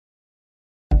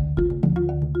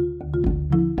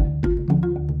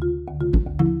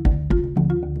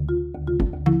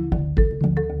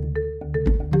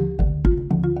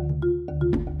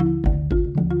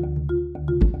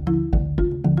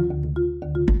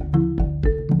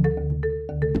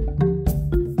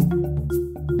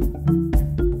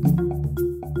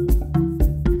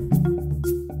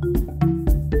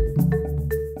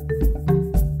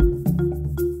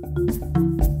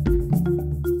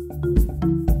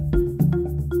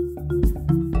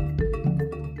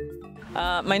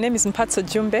My name is Mphatso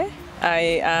Jumbe.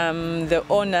 I am the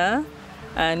owner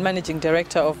and managing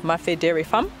director of Mafe dairy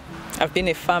farm. I've been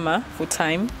a farmer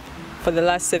full-time for the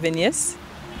last 7 years.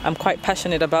 I'm quite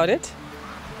passionate about it.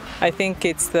 I think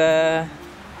it's the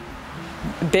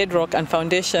bedrock and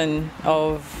foundation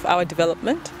of our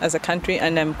development as a country,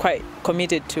 and I'm quite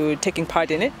committed to taking part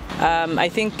in it. I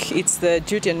think it's the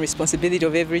duty and responsibility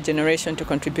of every generation to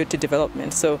contribute to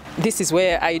development. So this is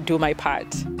where I do my part.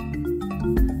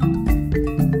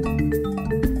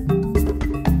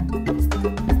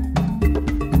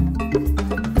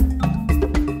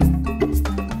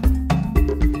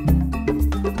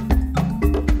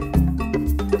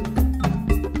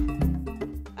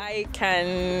 I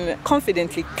can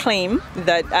confidently claim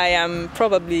that I am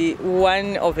probably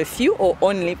one of a few or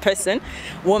only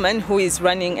woman who is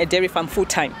running a dairy farm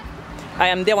full-time. I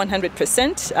am there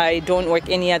 100%. I don't work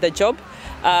any other job.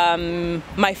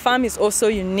 My farm is also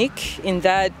unique in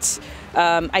that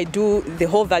I do the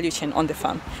whole value chain on the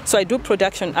farm. So I do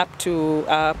production up to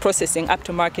processing, up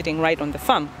to marketing right on the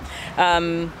farm.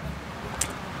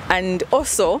 And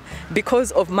also,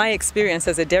 because of my experience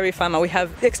as a dairy farmer, we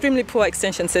have extremely poor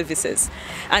extension services.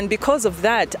 And because of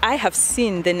that, I have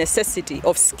seen the necessity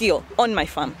of skill on my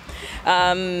farm.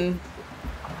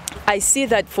 I see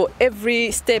that for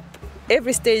every step,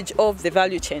 every stage of the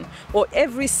value chain, or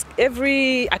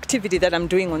every activity that I'm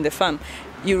doing on the farm,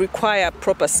 you require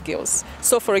proper skills.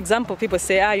 So for example, people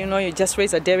say, you just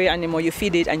raise a dairy animal, you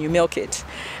feed it and you milk it.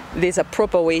 There's a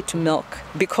proper way to milk,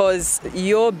 because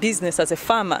your business as a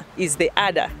farmer is the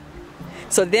udder.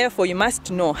 So therefore, you must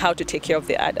know how to take care of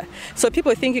the udder. So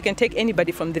people think you can take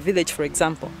anybody from the village, for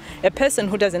example. A person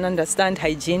who doesn't understand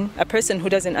hygiene, a person who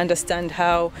doesn't understand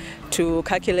how to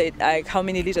calculate how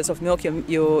many liters of milk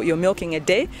you're milking a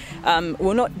day,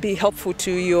 will not be helpful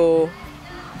to your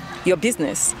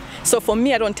business. So for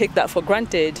me, I don't take that for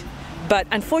granted. But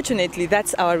unfortunately,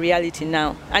 that's our reality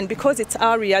now. And because it's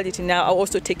our reality now, I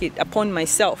also take it upon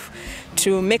myself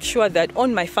to make sure that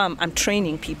on my farm, I'm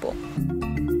training people.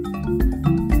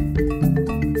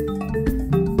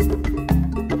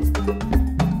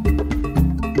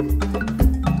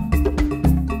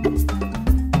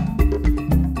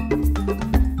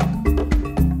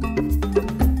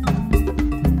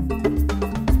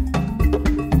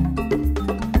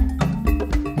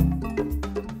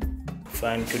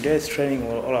 And today's training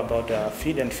was all about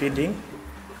feed and feeding,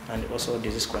 and also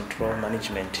disease control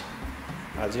management.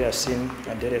 As you have seen,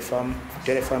 dairy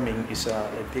farming is a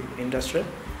big industry,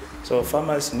 so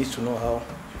farmers need to know how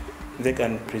they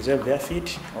can preserve their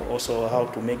feed, or also how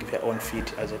to make their own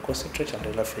feed as a concentrate and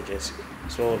other feeds.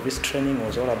 So this training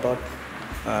was all about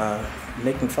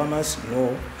making farmers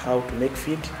know how to make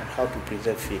feed and how to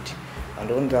preserve feed. And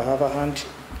on the other hand,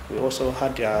 we also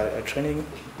had a training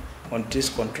on disease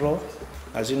control.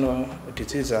 As you know,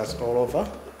 diseases are all over,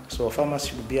 so farmers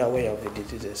should be aware of the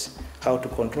diseases, how to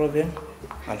control them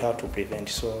and how to prevent.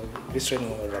 So this training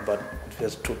was about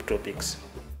these two topics.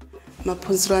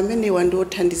 Maphunziro amene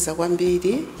wandothandiza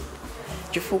kwambiri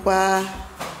chifukwa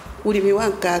ulimi wa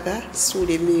mkaka si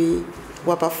ulimi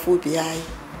wapafupi ayi.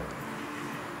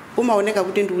 Umaoneka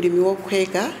kuti ndi ulimi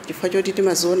wokhweka chifukwa choti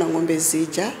timaziona ng'ombe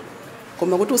zija,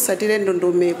 koma kuti usatire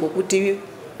ndondomeko kuti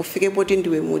ufike poti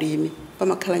ndiwe mulimi,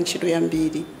 pamakhala ntchito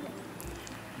yambiri.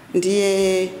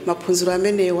 Ndiye maphunziro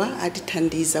amenewa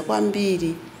atithandiza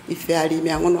kwambiri ife alimi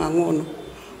ang'onoang'ono,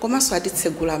 komanso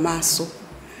atitsegula maso.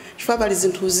 Chifukwa pali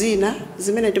zinthu zina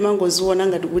zimene timangoziona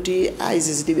ngati kuti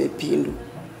izi zilibe phindu,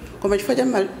 koma chifukwa cha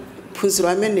maphunziro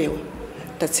amenewa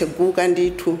tatseguka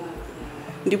ndithu.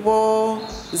 Ndipo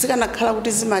zikanakhala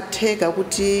kuti zimatheka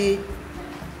kuti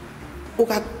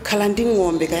ukakhala ndi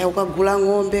ng'ombe, kaya ukagula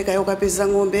ng'ombe, kaya ukapeza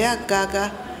ng'ombe ya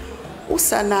mkaka,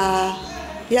 usana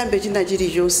yambe china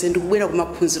chilichonse ndikubwera ku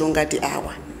maphunziro ngati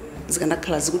awa,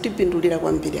 zikanakhala zikutipindulira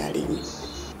kwambiri alimi.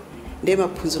 Ndiye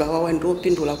maphunziro awawa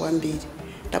ndiopindula kwambiri.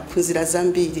 Taphunzira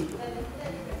zambiri,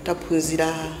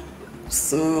 taphunzira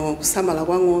kusamala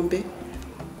kwa ng'ombe,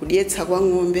 kudyetsa kwa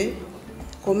ng'ombe,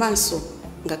 komanso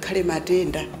ngakhale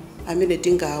matenda amene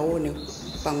tingawaone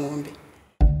pa ng'ombe.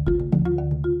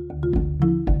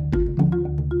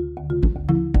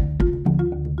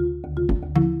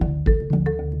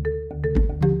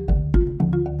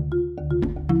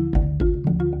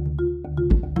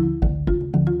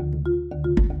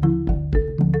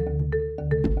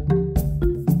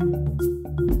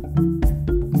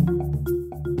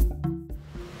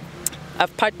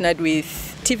 I've partnered with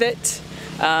TVET,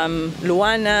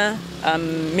 Luana,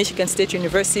 Michigan State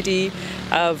University.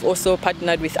 I've also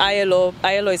partnered with ILO.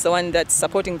 ILO is the one that's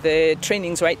supporting the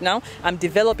trainings right now. I'm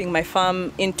developing my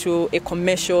farm into a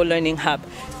commercial learning hub.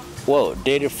 Well,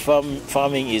 dairy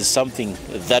farming is something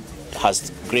that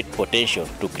has great potential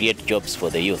to create jobs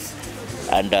for the youth.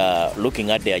 And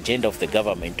looking at the agenda of the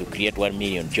government to create 1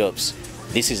 million jobs,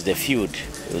 this is the field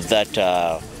that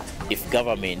if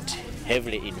government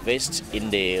heavily invests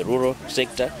in the rural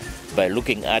sector by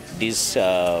looking at these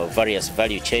various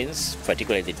value chains,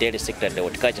 particularly the dairy sector and the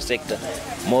horticulture sector,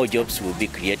 more jobs will be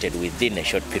created within a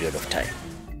short period of time.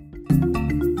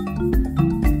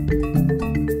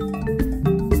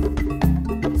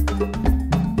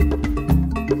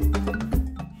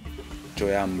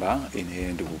 Choyamba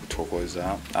ine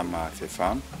ndikuthokoza Mafe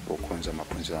farm okhonza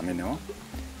maphunziro amenewo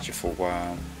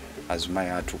chifukwa azimayi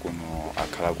athu kuno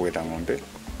akhala kuweta ng'ombe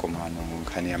komano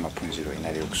nkhani ya maphunziro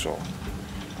inali yokusowa.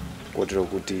 Kotero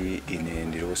kuti ine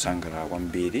ndilosangalala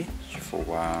kwambiri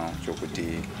chifukwa chokuti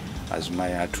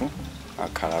azimayi athu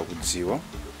akhala kudziwa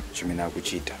chimene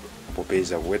akuchita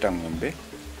popeza kuweta ng'ombe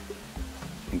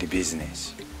ndi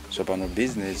business. So pano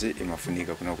business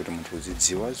imafunika kuna kuti munthu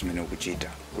uzidziwa zimene ukuchita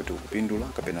kuti ukupindula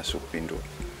kapena sikupindula.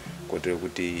 Kotero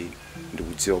kuti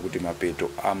ndikudziwa kuti mapeto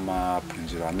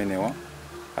amaphunziro amenewa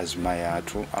azimayi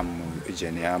athu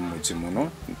ijeni ya mudzi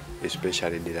muno,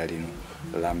 especially dera lino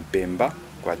la Mpemba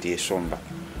kwati Esomba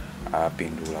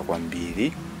apindula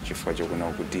kwambiri chifukwa chokuna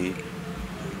kuti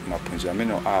maphunziro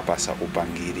amenewa apasa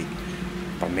upangiri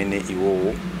pamene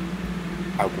iwowo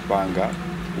akupanga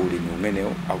ulimi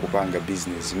umenewo, akupanga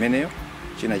business imeneyo,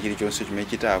 china chilichonse chimene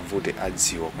chitavute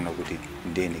adziwa kuna kuti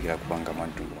ndiyenekera kupanga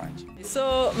mwantundu wanji.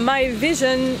 So my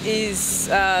vision is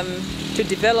to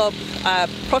develop a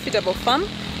profitable farm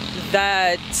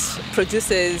that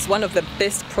produces one of the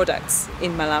best products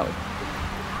in Malawi.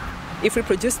 If we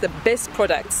produce the best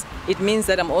products, it means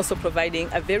that I'm also providing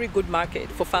a very good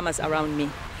market for farmers around me.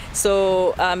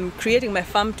 So I'm creating my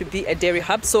farm to be a dairy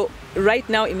hub. So right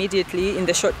now, immediately in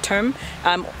the short term,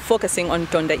 I'm focusing on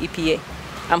Tonda EPA.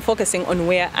 I'm focusing on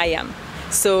where I am.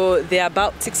 So there are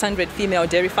about 600 female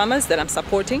dairy farmers that I'm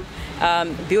supporting,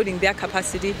 building their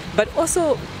capacity, but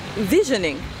also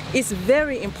visioning is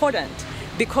very important,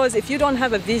 because if you don't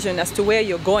have a vision as to where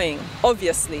you're going,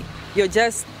 obviously you're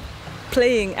just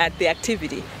playing at the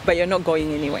activity, but you're not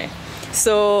going anywhere.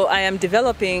 So I am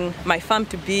developing my farm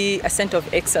to be a center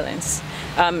of excellence,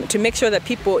 to make sure that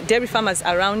dairy farmers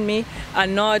around me are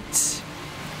not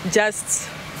just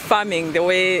farming the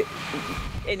way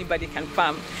anybody can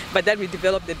farm, but that we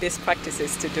develop the best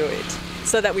practices to do it,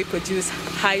 so that we produce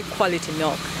high quality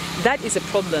milk. That is a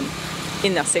problem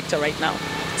in our sector right now.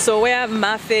 So where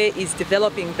Mafe is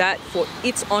developing that for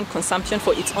its own consumption,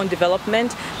 for its own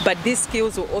development, but these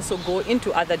skills will also go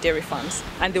into other dairy farms,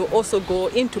 and they will also go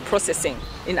into processing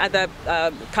in other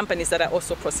companies that are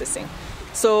also processing.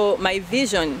 So my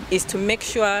vision is to make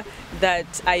sure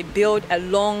that I build a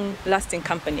long-lasting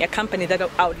company, a company that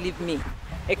will outlive me,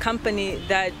 a company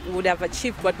that would have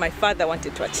achieved what my father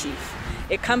wanted to achieve,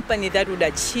 a company that would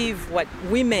achieve what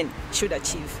women should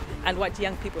achieve and what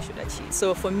young people should achieve.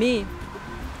 So for me,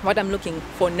 what I'm looking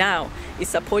for now is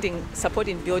support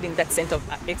in building that center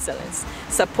of excellence,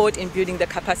 support in building the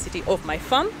capacity of my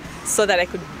farm, so that I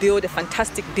could build a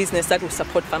fantastic business that will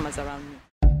support farmers around me.